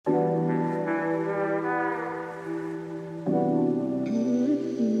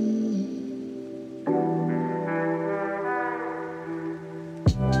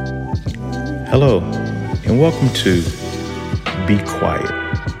Hello, and welcome to Be Quiet,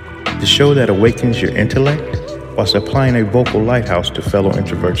 the show that awakens your intellect while supplying a vocal lighthouse to fellow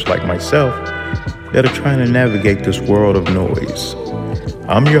introverts like myself that are trying to navigate this world of noise.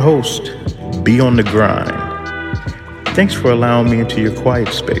 I'm your host, Be on the Grind. Thanks for allowing me into your quiet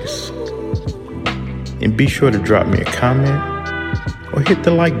space. And be sure to drop me a comment or hit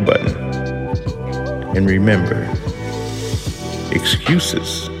the like button. And remember,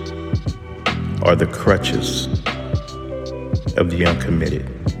 excuses are the crutches of the uncommitted.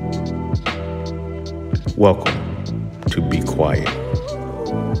 Welcome to Be Quiet.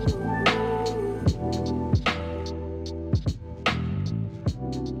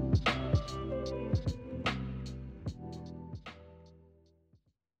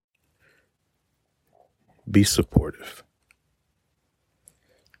 Be supportive.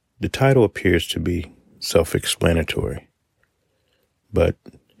 The title appears to be self-explanatory, but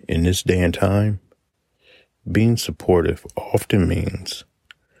in this day and time, being supportive often means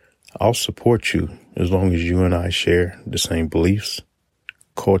I'll support you as long as you and I share the same beliefs,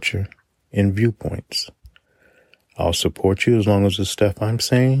 culture, and viewpoints. I'll support you as long as the stuff I'm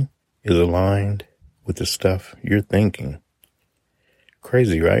saying is aligned with the stuff you're thinking.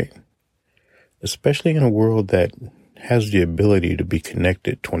 Crazy, right? Especially in a world that has the ability to be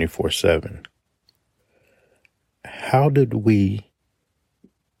connected 24/7. How did we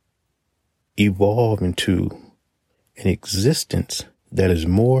evolve into an existence that is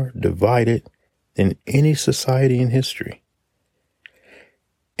more divided than any society in history?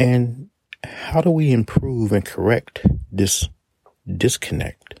 And how do we improve and correct this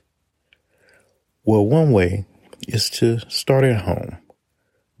disconnect? Well, one way is to start at home,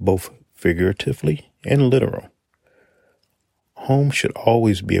 both figuratively and literal. Home should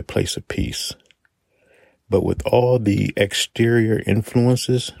always be a place of peace. But with all the exterior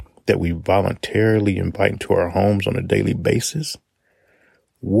influences that we voluntarily invite into our homes on a daily basis,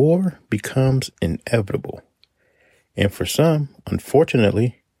 war becomes inevitable. And for some,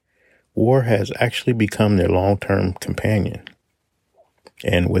 unfortunately, war has actually become their long-term companion.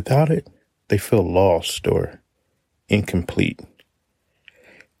 And without it, they feel lost or incomplete.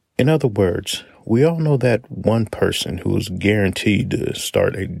 In other words, we all know that one person who is guaranteed to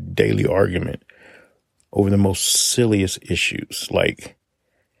start a daily argument over the most silliest issues, like,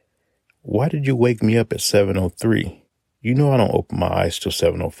 why did you wake me up at 7:03? You know I don't open my eyes till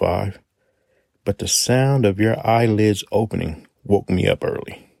 7:05, but the sound of your eyelids opening woke me up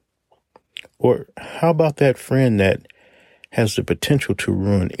early. Or how about that friend that has the potential to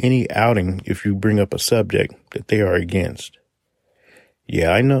ruin any outing if you bring up a subject that they are against?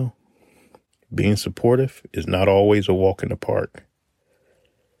 Yeah, I know. Being supportive is not always a walk in the park.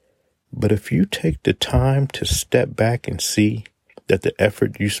 But if you take the time to step back and see that the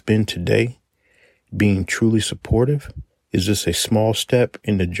effort you spend today being truly supportive is just a small step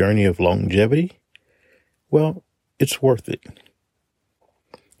in the journey of longevity, well, it's worth it.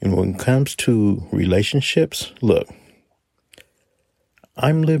 And when it comes to relationships, look,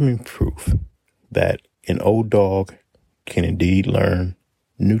 I'm living proof that an old dog can indeed learn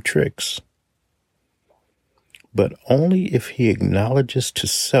new tricks, but only if he acknowledges to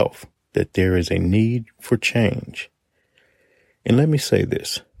self that there is a need for change. And let me say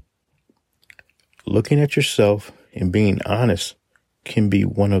this. Looking at yourself and being honest can be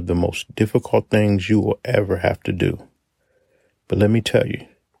one of the most difficult things you will ever have to do. But let me tell you,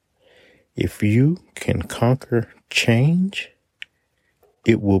 if you can conquer change,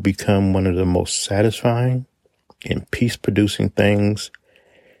 it will become one of the most satisfying and peace-producing things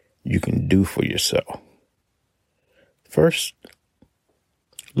you can do for yourself. First,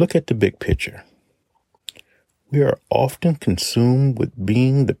 look at the big picture. We are often consumed with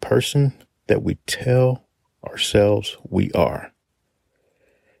being the person that we tell ourselves we are.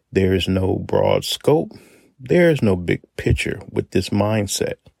 There is no broad scope. There is no big picture with this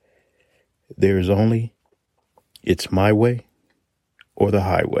mindset. There is only, it's my way or the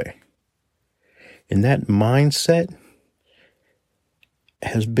highway. And that mindset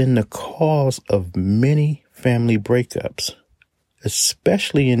has been the cause of many family breakups,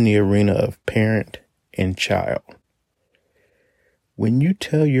 especially in the arena of parent and child. When you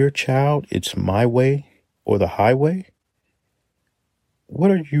tell your child it's my way or the highway,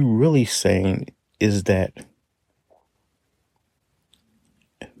 what are you really saying is that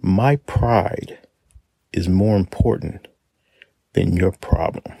my pride is more important than your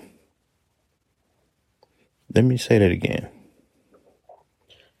problem. Let me say that again.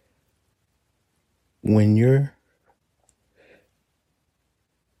 When you're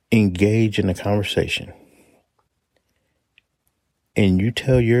engaged in a conversation and you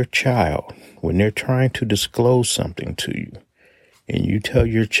tell your child when they're trying to disclose something to you, and you tell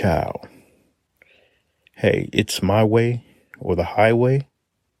your child, hey, it's my way or the highway,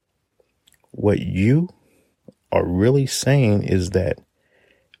 what you are really saying is that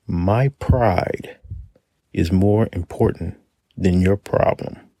my pride is more important than your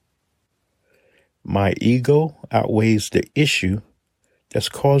problem. My ego outweighs the issue that's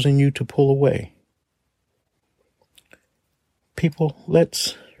causing you to pull away. People,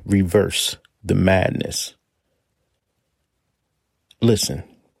 let's reverse the madness. Listen,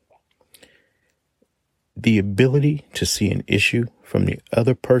 the ability to see an issue from the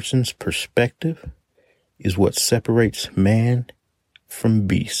other person's perspective is what separates man from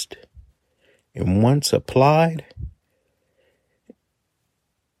beast. And once applied,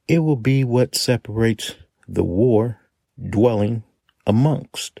 it will be what separates the war dwelling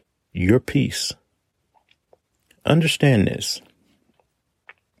amongst your peace. Understand this.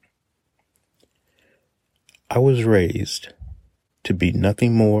 I was raised to be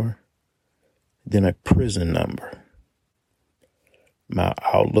nothing more than a prison number. My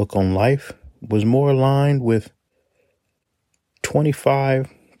outlook on life was more aligned with 25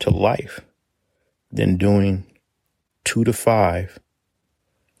 to life than doing 2 to 5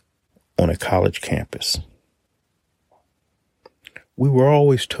 on a college campus. We were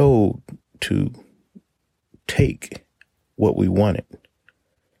always told to take what we wanted,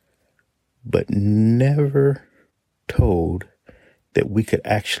 but never told that we could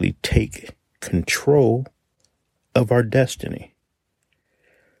actually take control of our destiny.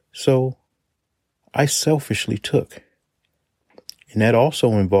 So I selfishly took. And that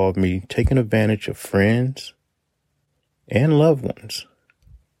also involved me taking advantage of friends and loved ones.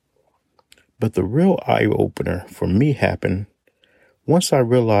 But the real eye-opener for me happened once I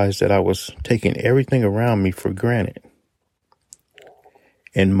realized that I was taking everything around me for granted.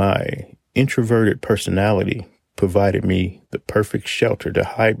 And my introverted personality provided me the perfect shelter to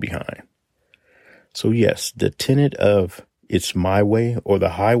hide behind. So yes, the tenet of it's my way or the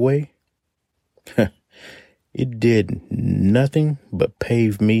highway, it did nothing but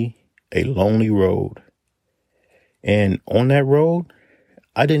pave me a lonely road. And on that road,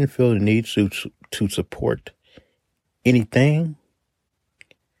 I didn't feel the need to support anything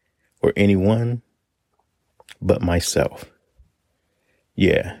or anyone but myself.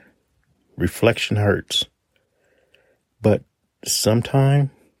 Yeah, reflection hurts. But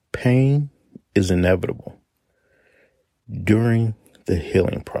sometimes pain is inevitable during the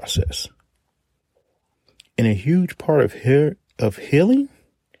healing process. And a huge part of healing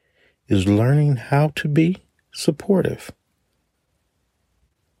is learning how to be supportive.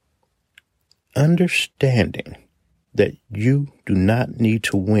 Understanding that you do not need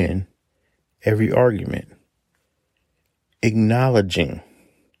to win every argument. Acknowledging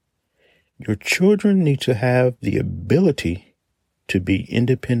your children need to have the ability to be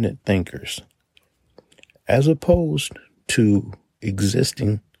independent thinkers, as opposed to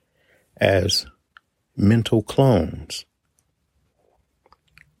existing as mental clones.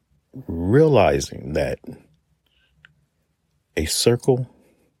 Realizing that a circle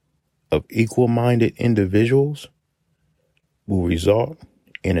of equal-minded individuals will result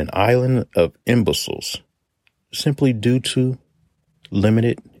in an island of imbeciles simply due to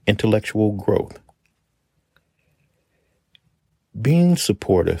limited intellectual growth. Being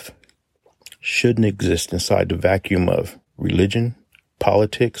supportive shouldn't exist inside the vacuum of religion,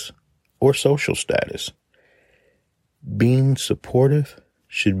 politics, or social status. Being supportive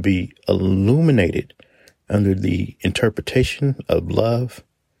should be illuminated under the interpretation of love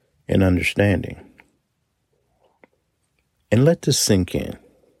and understanding. And let this sink in.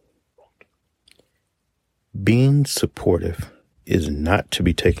 Being supportive is not to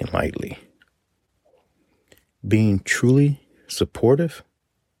be taken lightly. Being truly supportive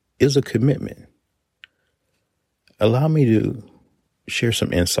is a commitment. Allow me to share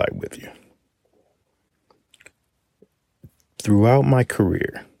some insight with you. Throughout my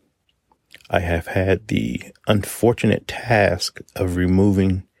career, I have had the unfortunate task of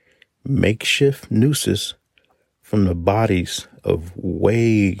removing makeshift nooses from the bodies of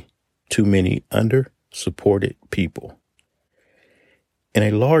way too many under-supported people. And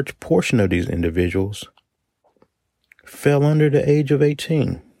a large portion of these individuals fell under the age of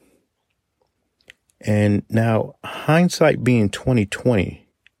 18. And now, hindsight being 2020,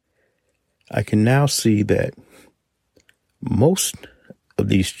 I can now see that most of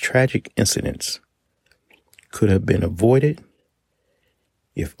these tragic incidents could have been avoided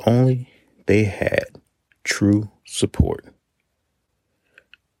if only they had true support.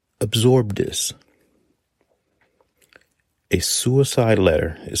 Absorb this. A suicide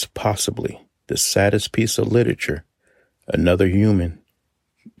letter is possibly the saddest piece of literature another human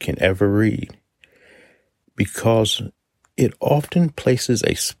can ever read, because it often places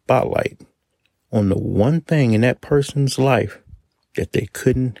a spotlight on the one thing in that person's life that they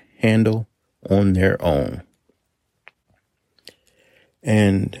couldn't handle on their own.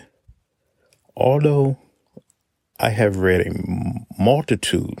 And although I have read a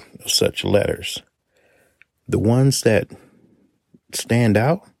multitude of such letters, the ones that stand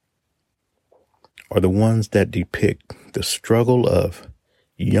out are the ones that depict the struggle of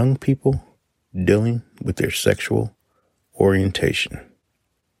young people dealing with their sexual orientation.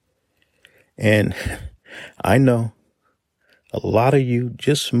 And I know a lot of you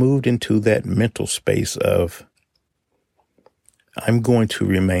just moved into that mental space of, I'm going to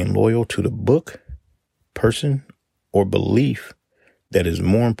remain loyal to the book, person, or belief that is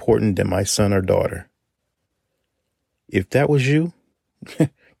more important than my son or daughter. If that was you,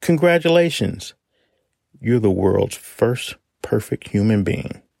 congratulations. You're the world's first perfect human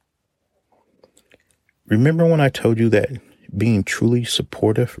being. Remember when I told you that being truly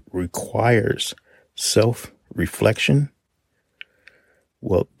supportive requires self-reflection?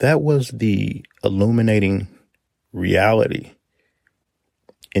 Well, that was the illuminating reality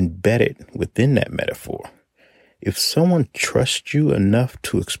embedded within that metaphor. If someone trusts you enough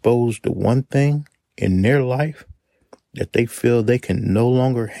to expose the one thing in their life that they feel they can no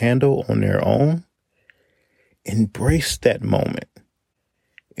longer handle on their own, embrace that moment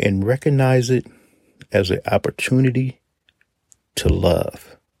and recognize it as an opportunity to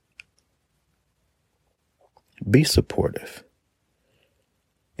love. Be supportive.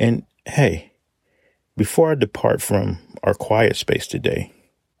 And hey, before I depart from our quiet space today,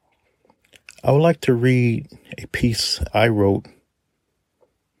 I would like to read a piece I wrote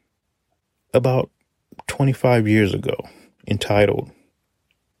about 25 years ago entitled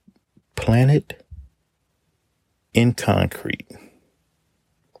Planted in Concrete.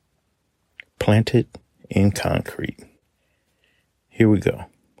 Planted in Concrete. Here we go.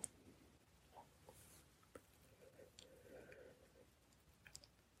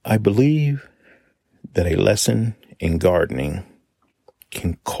 I believe that a lesson in gardening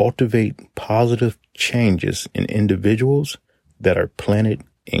can cultivate positive changes in individuals that are planted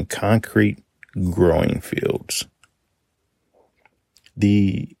in concrete growing fields.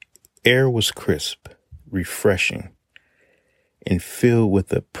 The air was crisp, refreshing, and filled with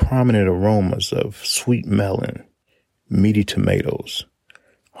the prominent aromas of sweet melon, meaty tomatoes,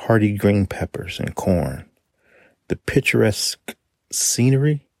 hearty green peppers, and corn. The picturesque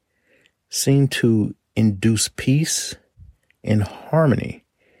scenery seemed to induce peace and harmony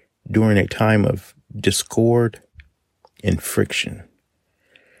during a time of discord and friction.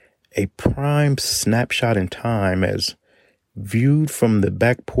 A prime snapshot in time as viewed from the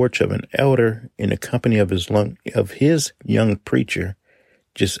back porch of an elder in the company of his young preacher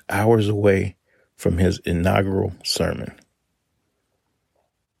just hours away from his inaugural sermon.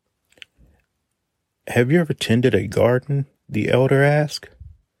 Have you ever tended a garden? The elder asked.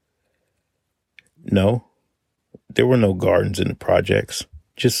 No, there were no gardens in the projects,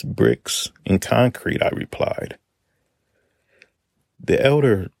 just bricks and concrete, I replied. The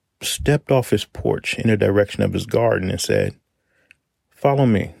elder stepped off his porch in the direction of his garden and said, "Follow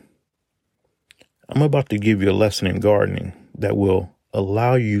me. I'm about to give you a lesson in gardening that will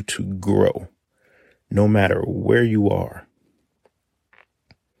allow you to grow no matter where you are."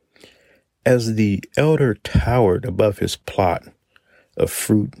 As the elder towered above his plot of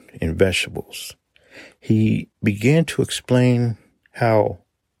fruit and vegetables, he began to explain how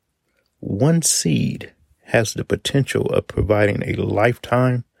one seed has the potential of providing a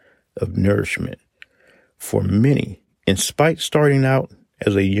lifetime of nourishment for many, in spite starting out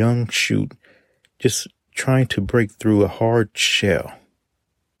as a young shoot, just trying to break through a hard shell.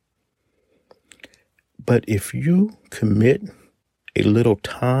 But if you commit a little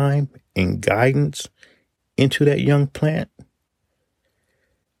time and guidance into that young plant,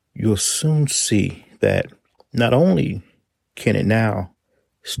 you'll soon see that not only can it now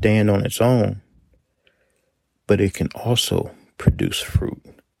stand on its own, but it can also produce fruit.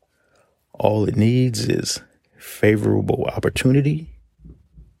 All it needs is favorable opportunity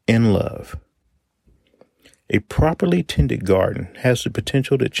and love. A properly tended garden has the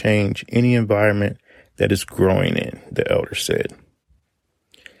potential to change any environment that it's growing in, the elder said.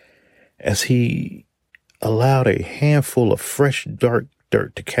 As he allowed a handful of fresh, dark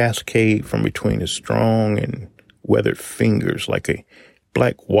dirt to cascade from between his strong and weathered fingers like a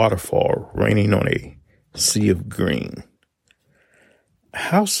black waterfall raining on a sea of green.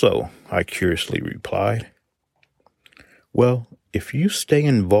 "How so?" I curiously replied. Well, if you stay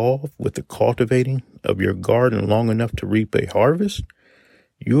involved with the cultivating of your garden long enough to reap a harvest,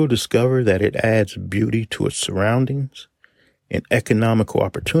 you'll discover that it adds beauty to its surroundings and economical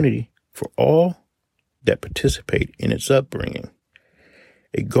opportunity for all that participate in its upbringing.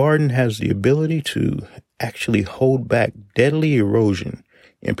 A garden has the ability to actually hold back deadly erosion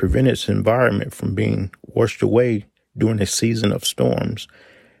and prevent its environment from being washed away during a season of storms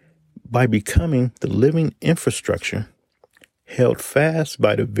by becoming the living infrastructure held fast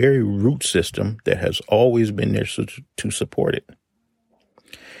by the very root system that has always been there to support it.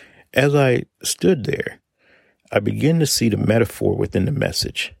 As I stood there, I began to see the metaphor within the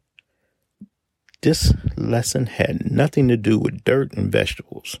message. This lesson had nothing to do with dirt and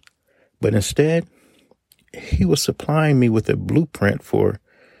vegetables, but instead, he was supplying me with a blueprint for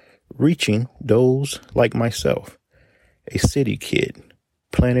reaching those like myself, a city kid,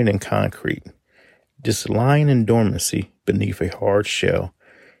 planted in concrete, just lying in dormancy beneath a hard shell,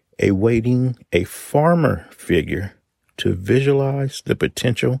 awaiting a farmer figure to visualize the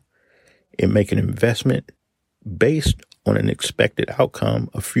potential and make an investment based on an expected outcome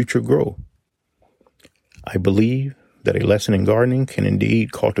of future growth. I believe that a lesson in gardening can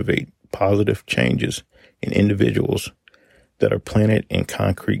indeed cultivate positive changes in individuals that are planted in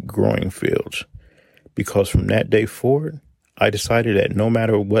concrete growing fields, because from that day forward, I decided that no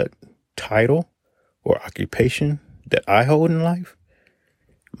matter what title or occupation that I hold in life,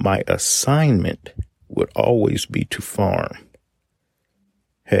 my assignment would always be to farm.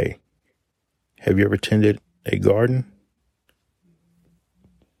 Hey, have you ever tended a garden?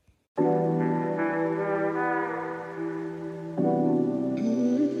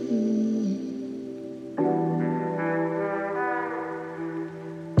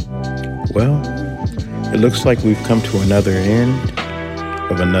 Well, it looks like we've come to another end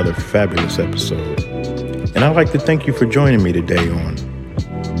of another fabulous episode. And I'd like to thank you for joining me today on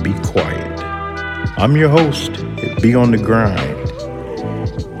Be Quiet. I'm your host at Be On The Grind.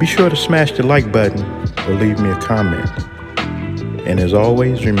 Be sure to smash the like button or leave me a comment. And as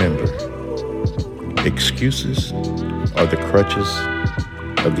always, remember, excuses are the crutches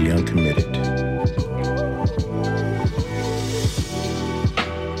of the uncommitted.